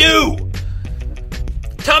 he do.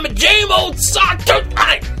 Tommy James, old sawtooth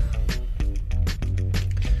money.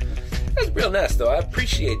 That's real nice, though. I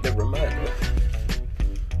appreciate the reminder.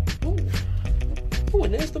 Ooh,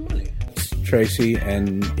 and there's the money. Tracy,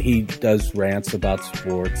 and he does rants about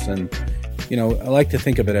sports, and I like to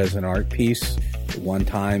think of it as an art piece. At one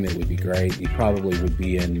time, it would be great. He probably would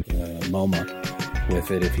be in MoMA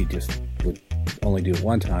with it if he just would only do it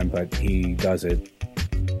one time, but he does it,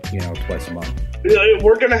 twice a month.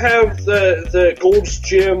 We're going to have the Gold's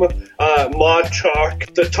Gym Mod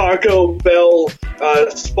Chalk, the Taco Bell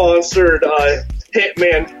sponsored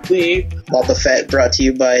Hitman Lee. Boba Fett brought to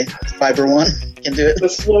you by Fiber One. Can do it. The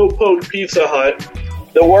Slowpoke Pizza Hut.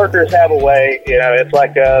 The workers have a way, it's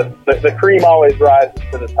like the cream always rises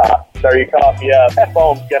to the top. Stir your coffee up, that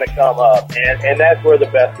foam's going to come up. And that's where the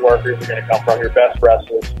best workers are going to come from, your best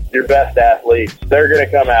wrestlers, your best athletes. They're going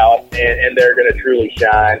to come out, and they're going to truly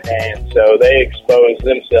shine. And so they expose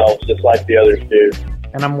themselves just like the others do.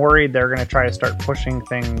 And I'm worried they're going to try to start pushing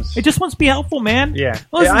things. It just wants to be helpful, man. Yeah.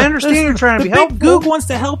 Listen, I understand you're trying to be helpful. The big goog wants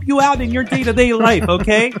to help you out in your day-to-day life,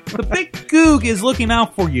 okay? The big goog is looking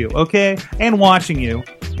out for you, okay? And watching you.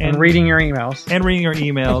 And reading your emails. And reading your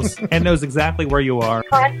emails. And knows exactly where you are.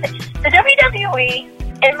 The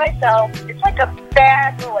WWE and myself, it's like a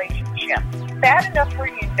bad relationship. Bad enough where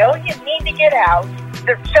you know you need to get out.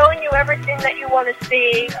 They're showing you everything that you want to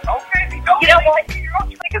see. Okay. You know what? You're all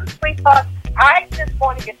like a sweet fuck. I just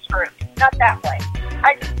want to get screwed. Not that way.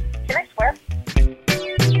 Can I swear?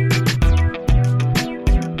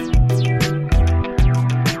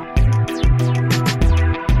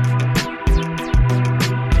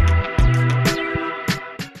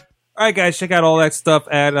 All right, guys, check out all that stuff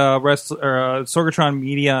at Sorgatron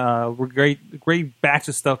Media. Great batch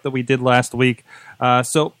of stuff that we did last week.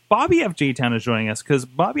 So Bobbyfjtown is joining us because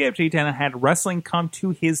Bobbyfjtown had wrestling come to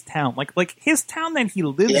his town, like his town that he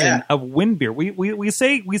lives in of Winber. We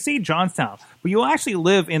say Johnstown, but you actually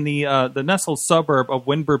live in the nestled suburb of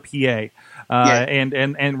Winber, PA.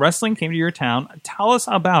 And wrestling came to your town. Tell us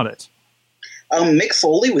about it. Mick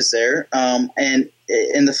Foley was there, and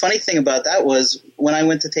the funny thing about that was when I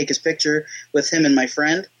went to take his picture with him and my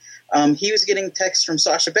friend, he was getting texts from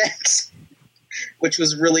Sasha Banks, which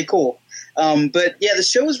was really cool. But yeah, the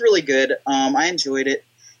show was really good. I enjoyed it.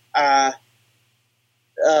 There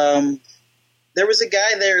was a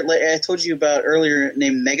guy there, like I told you about earlier,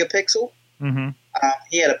 named Megapixel. Mm-hmm.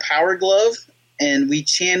 He had a power glove, and we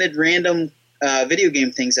chanted random video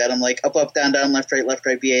game things at him, like up, up, down, down, left, right,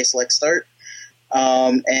 BA, select, start.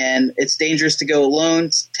 And it's dangerous to go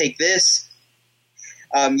alone. Take this.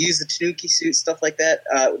 Use the Tanuki suit, stuff like that.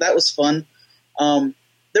 That was fun.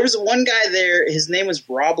 There was one guy there. His name was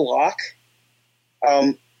Rob Locke.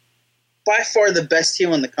 By far the best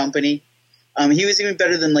heel in the company. He was even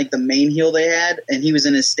better than like the main heel they had, and he was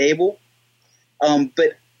in his stable.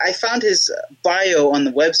 But I found his bio on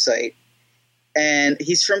the website, and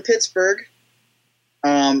he's from Pittsburgh.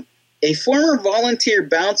 A former volunteer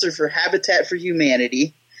bouncer for Habitat for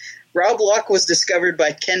Humanity, Rob Locke was discovered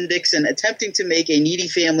by Ken Dixon attempting to make a needy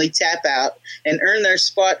family tap out and earn their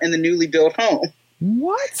spot in the newly built home.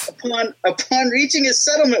 What? Upon reaching a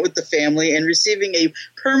settlement with the family and receiving a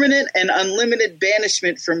permanent and unlimited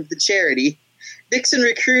banishment from the charity, Dixon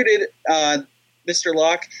recruited Mr.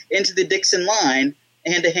 Locke into the Dixon Line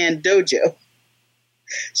hand-to-hand dojo.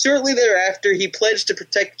 Shortly thereafter, he pledged to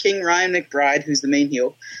protect King Ryan McBride, who's the main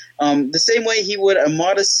heel, the same way he would a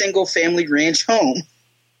modest single-family ranch home.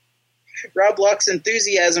 Rob Locke's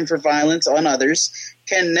enthusiasm for violence on others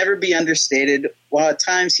can never be understated. While at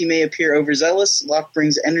times he may appear overzealous, Locke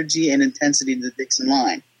brings energy and intensity to the Dixon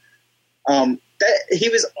Line. He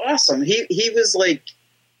was awesome. He was like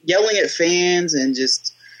yelling at fans and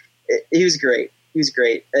just he was great. He was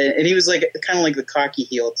great, and he was like kind of like the cocky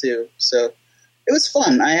heel too. So it was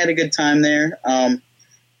fun. I had a good time there.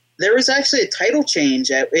 There was actually a title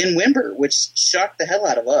change in Winber, which shocked the hell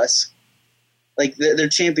out of us. Like their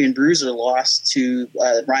champion Bruiser lost to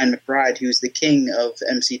Ryan McBride, who's the king of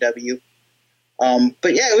MCW.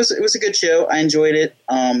 But yeah, it was a good show. I enjoyed it.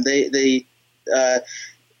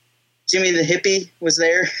 Jimmy the Hippie was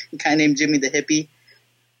there, a guy named Jimmy the Hippie,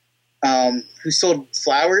 who sold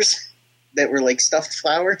flowers that were like stuffed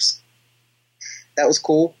flowers. That was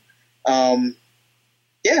cool.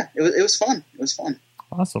 Yeah, it was fun. It was fun.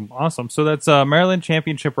 Awesome. So that's Maryland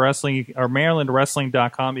Championship Wrestling or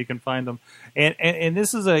MarylandWrestling.com. You can find them. And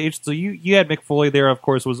this is so you had Mick Foley there, of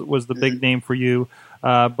course, was the big name for you.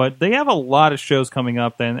 But they have a lot of shows coming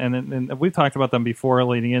up, and we've talked about them before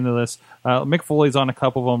leading into this. Mick Foley's on a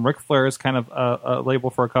couple of them. Ric Flair is kind of a label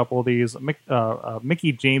for a couple of these.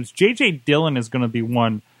 Mickey James, JJ Dillon is going to be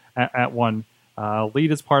one at one.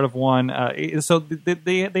 Lead is part of one. So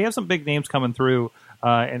they have some big names coming through.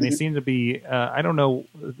 And they seem to be, I don't know,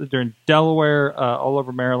 they're in Delaware, all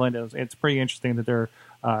over Maryland. It's pretty interesting that they're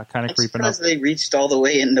kind of creeping up. They reached all the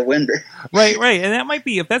way into Winber. Right. And that might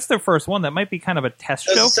be, if that's their first one, that might be kind of a test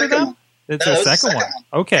show for them. It's their second one.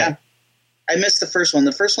 Okay. Yeah. I missed the first one.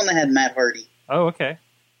 The first one they had Matt Hardy. Oh, okay.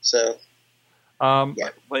 So.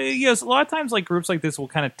 But yes, a lot of times like groups like this will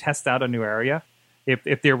kind of test out a new area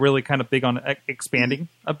if they're really kind of big on expanding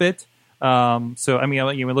a bit. So I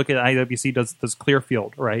mean, you look at IWC does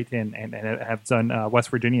Clearfield, right, and have done West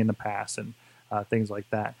Virginia in the past and things like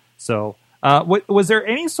that. So was there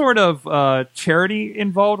any sort of charity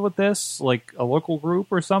involved with this, like a local group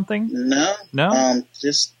or something? No.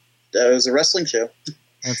 Just it was a wrestling show.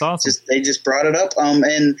 That's awesome. They just brought it up.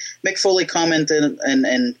 And Mick Foley commented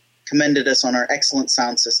and commended us on our excellent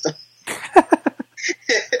sound system.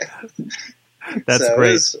 That's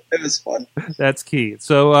great. It was fun. That's key.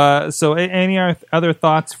 So, so any other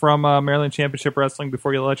thoughts from Maryland Championship Wrestling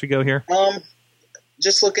before you let you go here?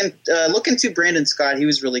 Just look into Brandon Scott. He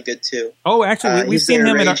was really good too. Oh, actually, we've seen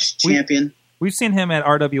him champion. We've seen him at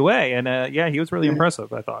RWA, and he was really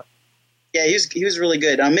impressive, I thought. Yeah, he was really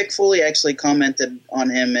good. Mick Foley actually commented on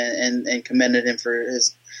him and commended him for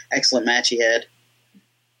his excellent match he had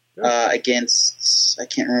against, I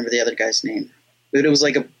can't remember the other guy's name, but it was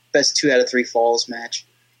like a best 2 out of 3 falls match,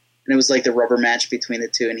 and it was like the rubber match between the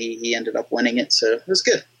two, and he ended up winning it, so it was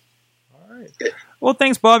good. All right, good. Well,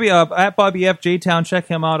 thanks, Bobby. At Bobbyfjtown, check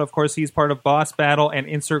him out. Of course, he's part of Boss Battle and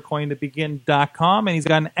InsertCoinToBegin.com, and he's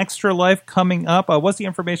got an Extra Life coming up. What's the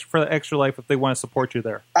information for the Extra Life if they want to support you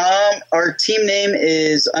there? Our team name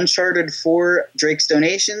is Uncharted for Drake's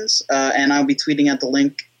Donations, and I'll be tweeting out the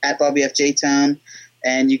link at Bobbyfjtown,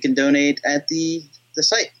 and you can donate at the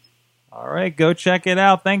site. All right, go check it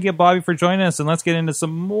out. Thank you, Bobby, for joining us, and let's get into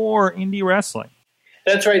some more indie wrestling.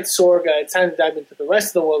 That's right, Sorg. It's time to dive into the rest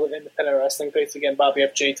of the world of independent wrestling. Thanks again, Bobby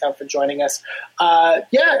Fjtown, for joining us.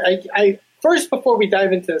 I first, before we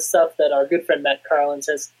dive into the stuff that our good friend Matt Carlins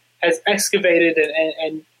has excavated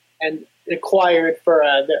and acquired for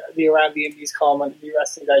the Around the Indies column on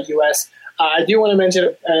IndieWrestling.us, I do want to mention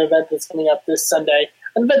an event that's coming up this Sunday,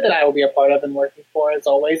 an event that I will be a part of and working for, as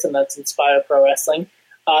always, and that's Inspire Pro Wrestling.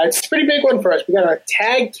 It's a pretty big one for us. We got our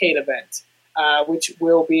Tag Kate event, which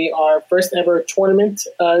will be our first ever tournament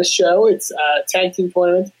show. It's a tag team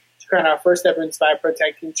tournament to crown our first ever Inspire Pro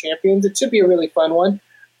Tag Team Champions. It should be a really fun one.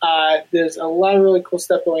 There's a lot of really cool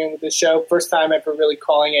stuff going on with this show. First time ever really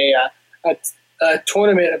calling a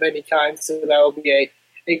tournament of any kind, so that will be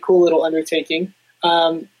a cool little undertaking.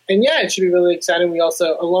 And yeah, it should be really exciting. We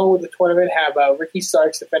also, along with the tournament, have Ricky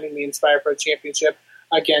Starks defending the Inspire Pro Championship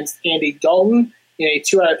against Andy Dalton in a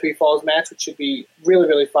 2 out of 3 falls match, which should be really,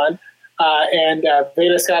 really fun. And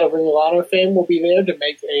Veda Scott of Ring of Honor fame will be there to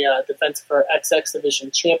make a defense for XX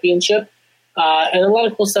Division Championship. And a lot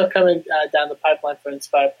of cool stuff coming down the pipeline for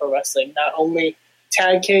Inspired Pro Wrestling. Not only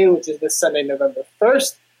Tag K, which is this Sunday, November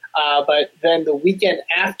 1st, but then the weekend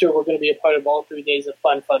after, we're going to be a part of all 3 days of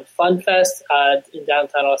Fun Fest in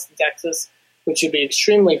downtown Austin, Texas, which should be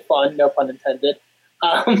extremely fun, no pun intended.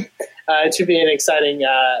 It should be an exciting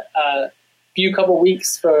few couple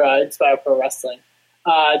weeks for Inspired Pro Wrestling.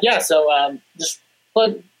 So just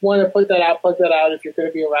want to plug that out. If you're going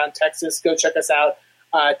to be around Texas, go check us out.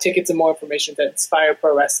 Tickets and more information at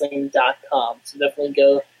inspireprowrestling.com. So definitely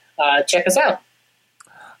go check us out.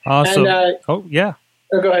 Awesome. And,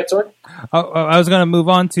 go ahead, Sorg. I was going to move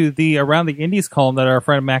on to the Around the Indies column that our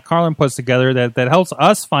friend Matt Carlin puts together that helps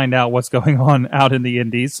us find out what's going on out in the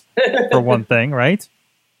Indies, for one thing, right?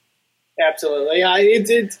 Absolutely.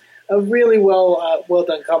 It's a really well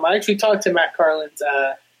done column. I actually talked to Matt Carlins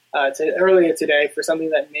earlier today for something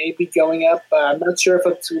that may be going up. I'm not sure if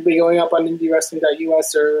it's going to be going up on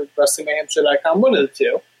IndieWrestling.us or WrestlingMayhemShow.com, one of the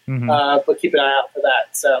two. Mm-hmm. But keep an eye out for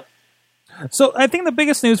that. So I think the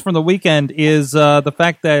biggest news from the weekend is the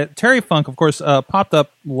fact that Terry Funk, of course, popped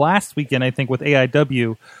up last weekend, I think, with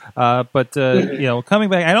AIW. But coming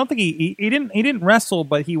back, I don't think he didn't wrestle,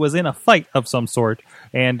 but he was in a fight of some sort,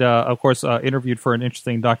 and of course, interviewed for an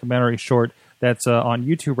interesting documentary short that's on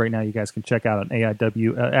YouTube right now. You guys can check out on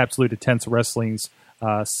AIW, Absolute Intense Wrestling's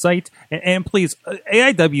site. And please,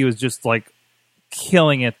 AIW is just like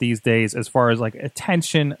killing it these days as far as like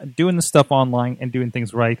attention, doing the stuff online and doing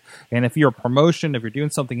things right. And if you're a promotion, if you're doing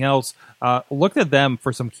something else, look at them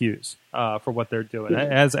for some cues for what they're doing.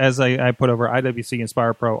 As I put over, IWC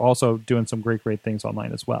Inspire Pro also doing some great things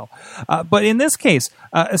online as well. But in this case,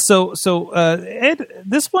 Ed,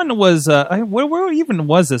 this one was where even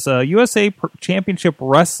was this? USA Championship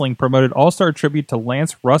Wrestling promoted All-Star tribute to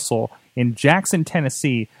Lance Russell in Jackson,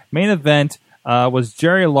 Tennessee. Main event was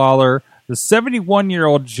Jerry Lawler, the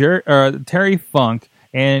 71-year-old Terry Funk,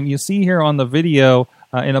 and you see here on the video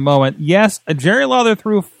in a moment, yes, Jerry Lawler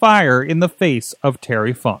threw fire in the face of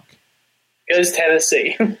Terry Funk. It was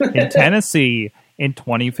Tennessee. In Tennessee in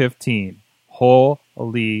 2015.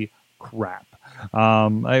 Holy crap.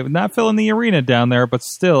 I'm not filling the arena down there, but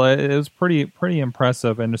still, it was pretty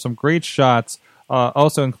impressive, and there's some great shots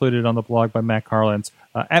also included on the blog by Matt Carlins,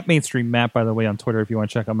 at Mainstream Matt, by the way, on Twitter, if you want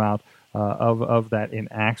to check him out, of that in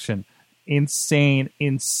action. Insane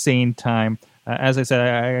time. As I said,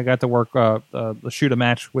 I got to work shoot a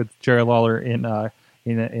match with Jerry Lawler in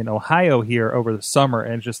Ohio here over the summer,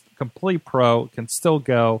 and just complete pro, can still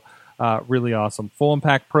go. Really awesome. Full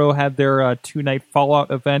Impact Pro had their 2-night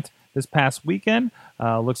Fallout event this past weekend.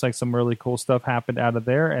 Looks like some really cool stuff happened out of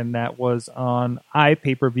there, and that was on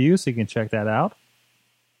iPay-per-view, so you can check that out.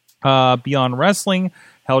 Beyond Wrestling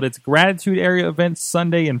held its Gratitude Area event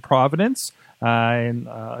Sunday in Providence. And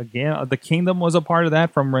again, the Kingdom was a part of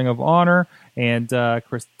that from Ring of Honor, and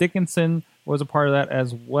Chris Dickinson was a part of that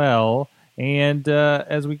as well. And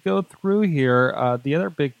as we go through here, the other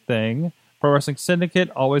big thing, Pro Wrestling Syndicate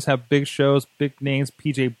always have big shows, big names.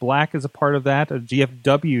 PJ Black is a part of that.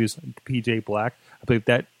 GFW's PJ Black. I believe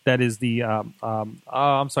that is the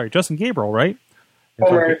I'm sorry, Justin Gabriel, right?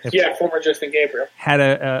 Former Justin Gabriel. Had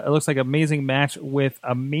it looks like amazing match with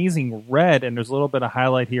Amazing Red, and there's a little bit of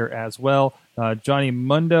highlight here as well. Johnny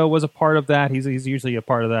Mundo was a part of that. He's usually a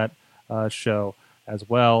part of that show as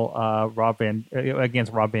well.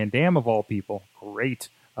 Against Rob Van Dam of all people. Great.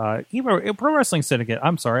 Pro Wrestling Syndicate.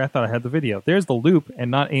 I'm sorry, I thought I had the video. There's the loop and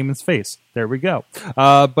not Eamon's face. There we go.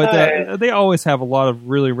 But they always have a lot of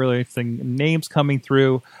really, really interesting names coming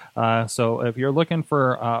through. So if you're looking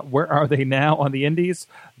for where are they now on the indies,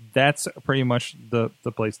 that's pretty much the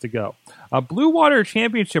place to go. Blue Water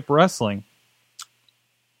Championship Wrestling.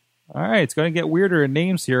 All right, it's going to get weirder in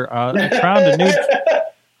names here. Crowned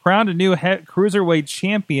a new head cruiserweight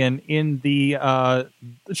champion in the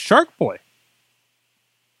Shark Boy.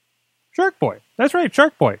 Shark Boy. That's right,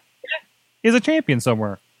 Shark Boy is a champion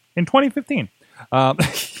somewhere in 2015.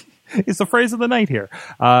 It's the phrase of the night here.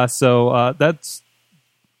 So that's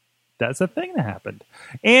a thing that happened.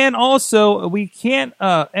 And also, we can't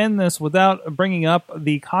end this without bringing up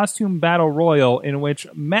the Costume Battle Royal, in which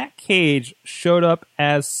Matt Cage showed up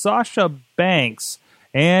as Sasha Banks.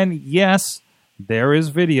 And yes, there is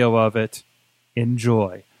video of it.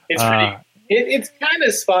 Enjoy. It's pretty. It's kind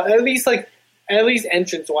of spot. At least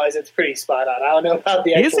entrance-wise, it's pretty spot on. I don't know about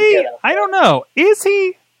the actual Is he? get-up. I don't know. Is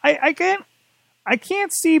he? I can't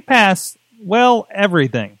see past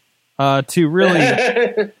everything to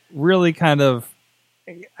really really kind of,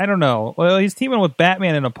 I don't know. Well, he's teaming with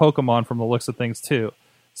Batman and a Pokemon from the looks of things too.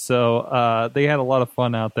 So they had a lot of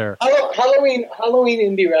fun out there. Halloween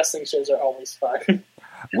indie wrestling shows are always fun.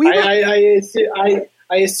 I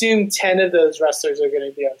assume 10 of those wrestlers are going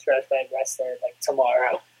to be on Trash Bag Wrestler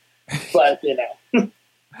tomorrow. But,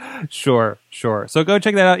 Sure. So go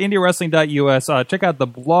check that out, indiewrestling.us. Check out the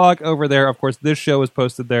blog over there. Of course, this show is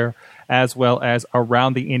posted there, as well as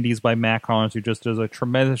Around the Indies by Matt Collins, who just does a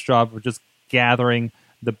tremendous job of just gathering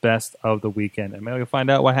the best of the weekend. And maybe we'll find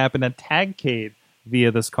out what happened at Tagcade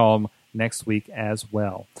via this column next week as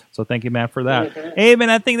well. So thank you, Matt, for that. Mm-hmm. Hey, man,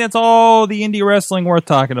 I think that's all the indie wrestling worth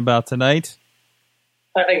talking about tonight.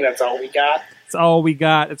 I think that's all we got. It's all we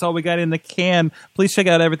got. It's all we got in the can. Please check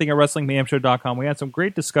out everything at WrestlingMayhemShow.com. We had some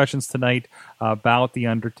great discussions tonight about The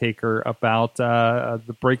Undertaker, about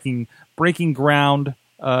the Breaking Ground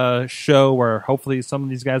show, where hopefully some of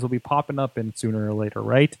these guys will be popping up in sooner or later,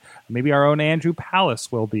 right? Maybe our own Andrew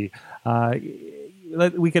Palace will be.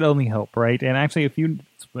 We could only hope, right? And actually, if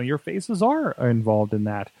your faces are involved in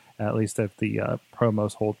that, at least if the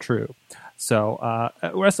promos hold true. So,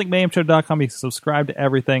 WrestlingMayhemShow.com, you can subscribe to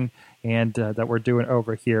everything and that we're doing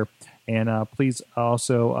over here. And please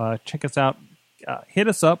also check us out. Hit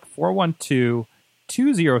us up,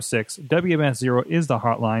 412-206-WMS0 is the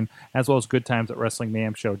hotline, as well as Good Times at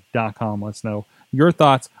WrestlingMayhemShow.com. Let us know your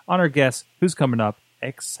thoughts on our guests, who's coming up,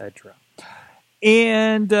 etc.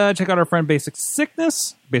 And check out our friend Basic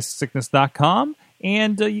Sickness, BasicSickness.com.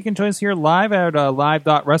 And you can join us here live at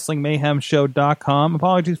live.wrestlingmayhemshow.com.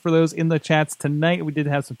 Apologies for those in the chats tonight. We did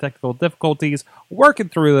have some technical difficulties working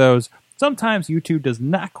through those. Sometimes YouTube does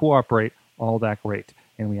not cooperate all that great,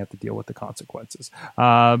 and we have to deal with the consequences.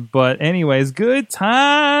 But anyways, good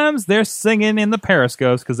times. They're singing in the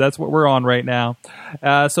Periscopes, because that's what we're on right now.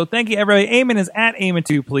 So thank you, everybody. Eamon is at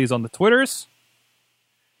Eamon2, please, on the Twitters.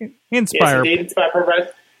 Inspire. Yes, indeed. Inspire Pro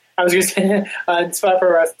Wrestling. I was going to say Inspire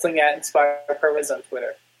Pro Wrestling at Inspire Pro Wrestling on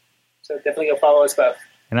Twitter. So definitely go follow us both.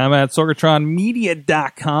 And I'm at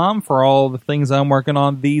SorgatronMedia.com for all the things I'm working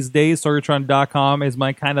on these days. Sorgatron.com is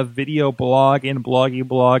my kind of video blog and bloggy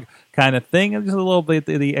blog kind of thing. And just a little bit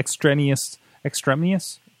of the extraneous, the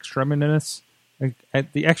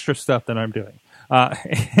extra stuff that I'm doing.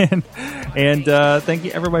 And thank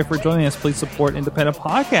you, everybody, for joining us. Please support independent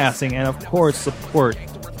podcasting and, of course, support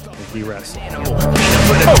We wrestle.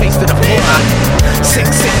 For the taste of the floor. Sick,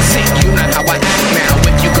 you know how I act now.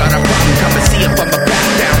 If you got a problem, come and see if I'm a back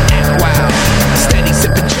down. Wow, steady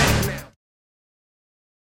sipping Jack now.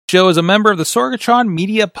 Show is a member of the Sorgatron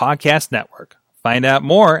Media Podcast Network. Find out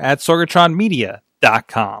more at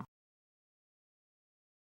sorgatronmedia.com.